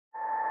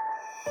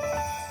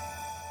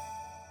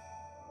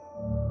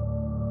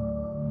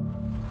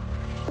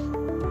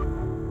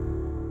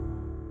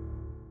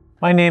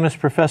My name is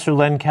Professor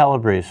Len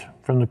Calabrese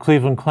from the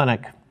Cleveland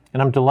Clinic,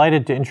 and I'm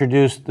delighted to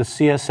introduce the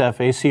CSF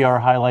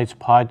ACR Highlights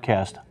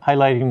podcast,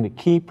 highlighting the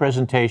key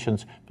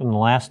presentations from the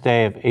last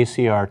day of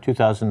ACR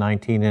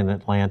 2019 in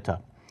Atlanta.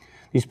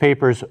 These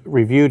papers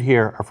reviewed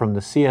here are from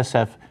the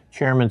CSF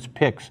Chairman's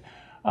picks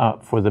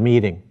for the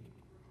meeting.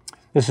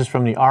 This is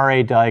from the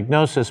RA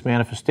Diagnosis,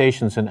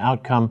 Manifestations, and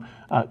Outcome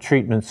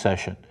Treatment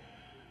session.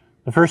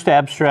 The first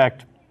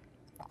abstract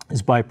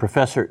is by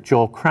Professor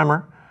Joel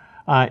Kremer.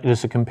 It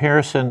is a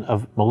comparison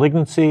of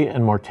malignancy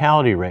and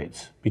mortality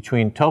rates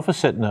between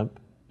tofacitinib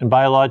and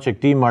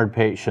biologic DMARD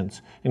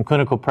patients in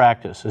clinical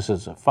practice. This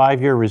is a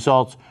 5-year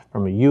results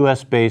from a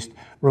US-based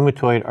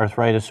rheumatoid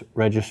arthritis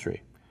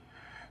registry.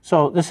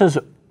 So this is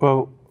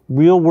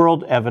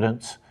real-world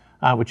evidence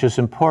which is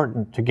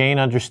important to gain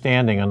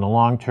understanding on the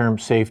long-term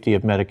safety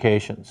of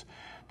medications.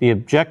 The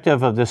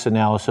objective of this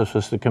analysis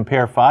was to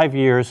compare 5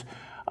 years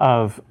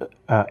of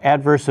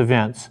adverse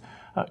events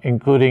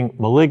including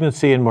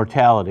malignancy and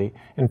mortality,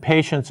 in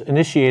patients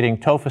initiating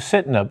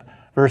tofacitinib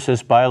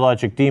versus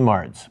biologic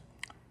DMARDs.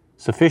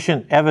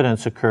 Sufficient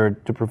evidence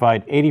occurred to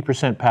provide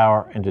 80%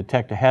 power and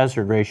detect a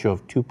hazard ratio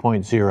of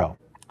 2.0.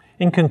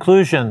 In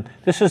conclusion,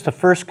 this is the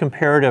first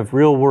comparative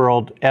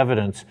real-world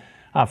evidence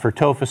for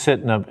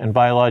tofacitinib and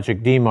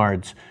biologic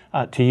DMARDs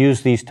to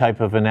use these type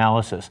of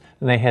analysis.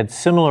 And they had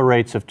similar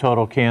rates of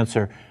total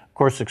cancer, of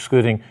course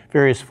excluding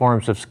various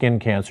forms of skin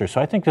cancer. So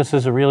I think this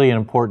is a really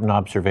important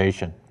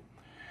observation.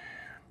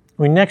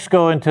 We next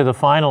go into the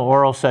final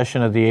oral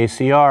session of the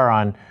ACR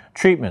on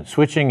treatment,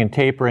 switching and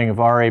tapering of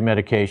RA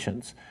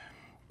medications.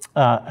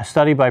 A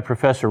study by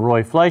Professor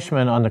Roy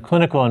Fleischman on the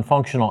clinical and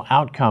functional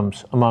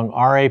outcomes among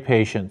RA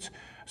patients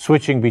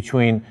switching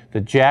between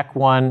the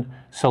JAK1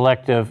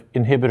 selective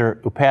inhibitor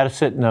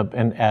upadacitinib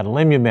and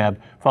adalimumab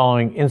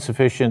following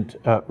insufficient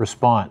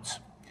response.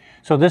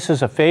 So this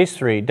is a phase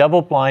 3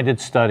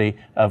 double-blinded study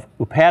of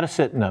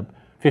upadacitinib,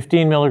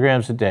 15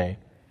 milligrams a day,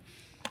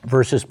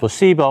 versus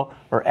placebo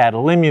or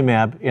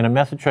adalimumab in a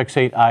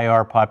methotrexate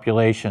IR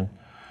population.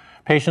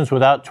 Patients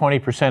without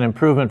 20%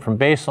 improvement from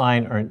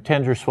baseline or in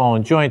tender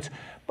swollen joints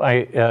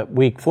by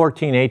week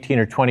 14, 18,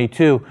 or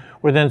 22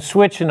 were then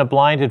switched in a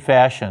blinded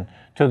fashion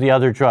to the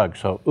other drug,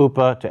 so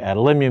UPA to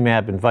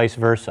adalimumab and vice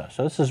versa.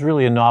 So this is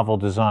really a novel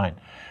design.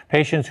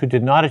 Patients who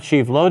did not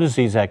achieve low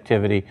disease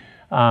activity,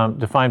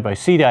 defined by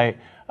CDAI,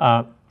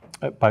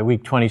 by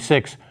week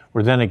 26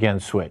 were then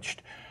again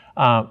switched.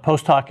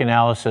 Post-hoc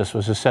analysis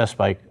was assessed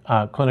by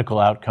clinical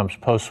outcomes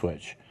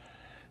post-switch.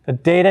 The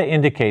data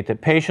indicate that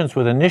patients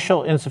with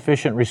initial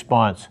insufficient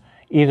response,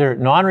 either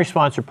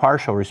non-response or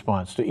partial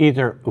response to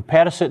either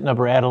upadacitinib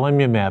or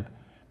adalimumab,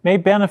 may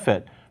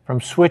benefit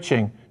from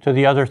switching to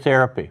the other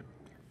therapy.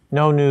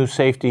 No new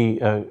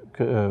safety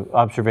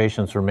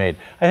observations were made.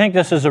 I think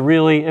this is a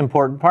really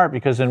important part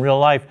because in real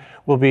life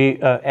we'll be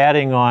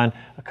adding on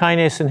a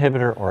kinase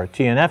inhibitor or a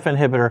TNF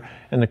inhibitor,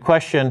 and the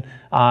question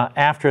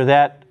after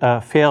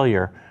that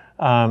failure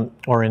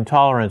or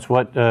intolerance,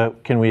 what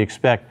can we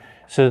expect?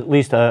 So at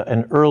least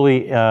an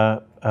early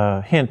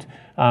hint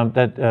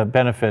that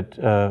benefit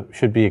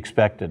should be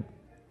expected.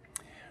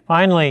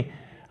 Finally,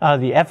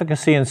 the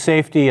efficacy and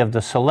safety of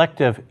the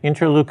selective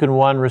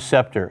interleukin-1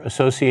 receptor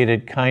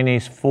associated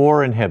kinase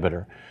 4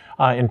 inhibitor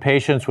in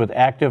patients with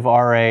active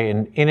RA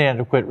and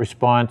inadequate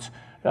response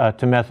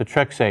to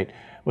methotrexate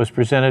was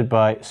presented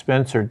by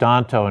Spencer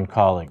Danto and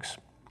colleagues.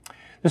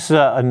 This is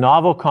a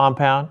novel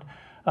compound.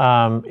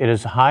 It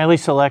is a highly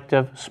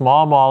selective,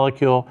 small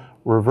molecule,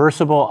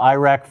 reversible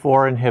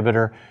IRAK4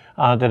 inhibitor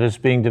that is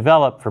being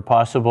developed for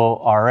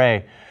possible RA.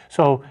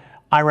 So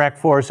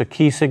IRAK4 is a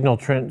key signal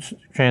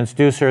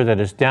transducer that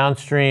is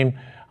downstream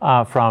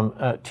from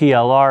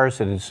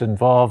TLRs. It is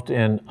involved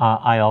in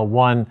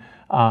IL-1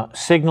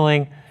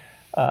 signaling.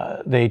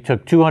 They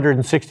took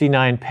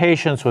 269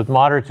 patients with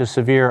moderate to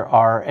severe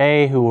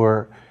RA who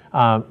were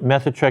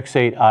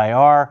methotrexate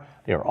IR.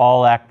 They are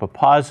all ACPA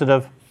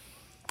positive.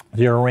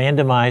 They are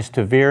randomized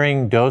to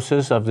varying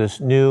doses of this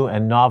new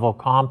and novel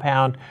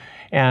compound,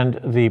 and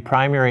the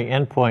primary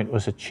endpoint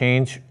was a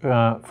change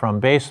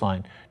from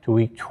baseline to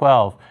week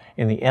 12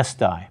 in the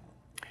SDI.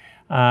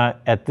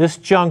 At this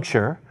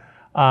juncture,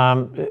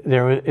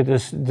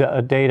 this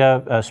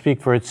data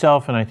speak for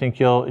itself, and I think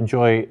you'll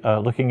enjoy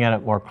looking at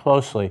it more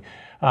closely.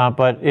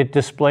 But it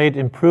displayed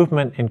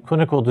improvement in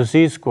clinical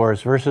disease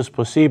scores versus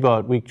placebo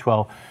at week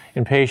 12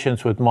 in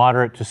patients with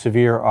moderate to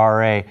severe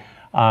RA,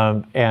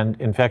 and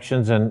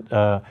infections and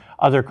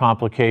other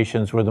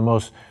complications were the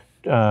most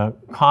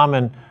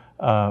common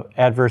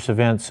adverse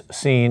events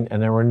seen,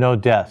 and there were no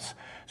deaths.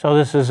 So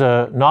this is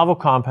a novel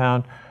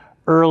compound.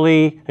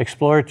 Early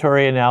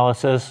exploratory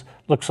analysis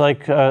looks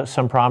like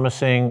some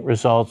promising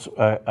results.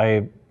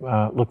 I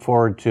look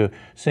forward to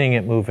seeing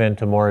it move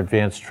into more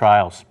advanced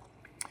trials.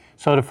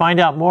 So to find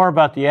out more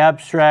about the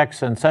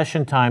abstracts and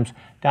session times,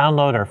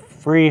 download our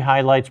free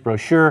highlights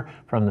brochure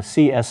from the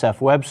CSF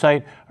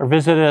website or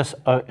visit us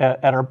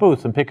at our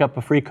booth and pick up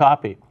a free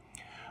copy.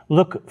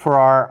 Look for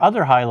our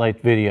other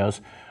highlight videos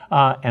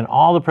and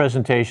all the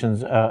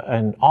presentations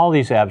and all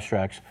these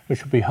abstracts,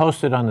 which will be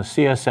hosted on the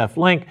CSF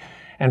link,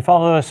 and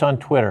follow us on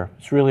Twitter.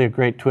 It's really a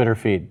great Twitter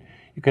feed.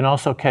 You can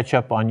also catch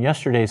up on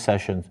yesterday's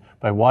sessions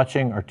by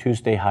watching our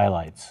Tuesday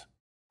highlights.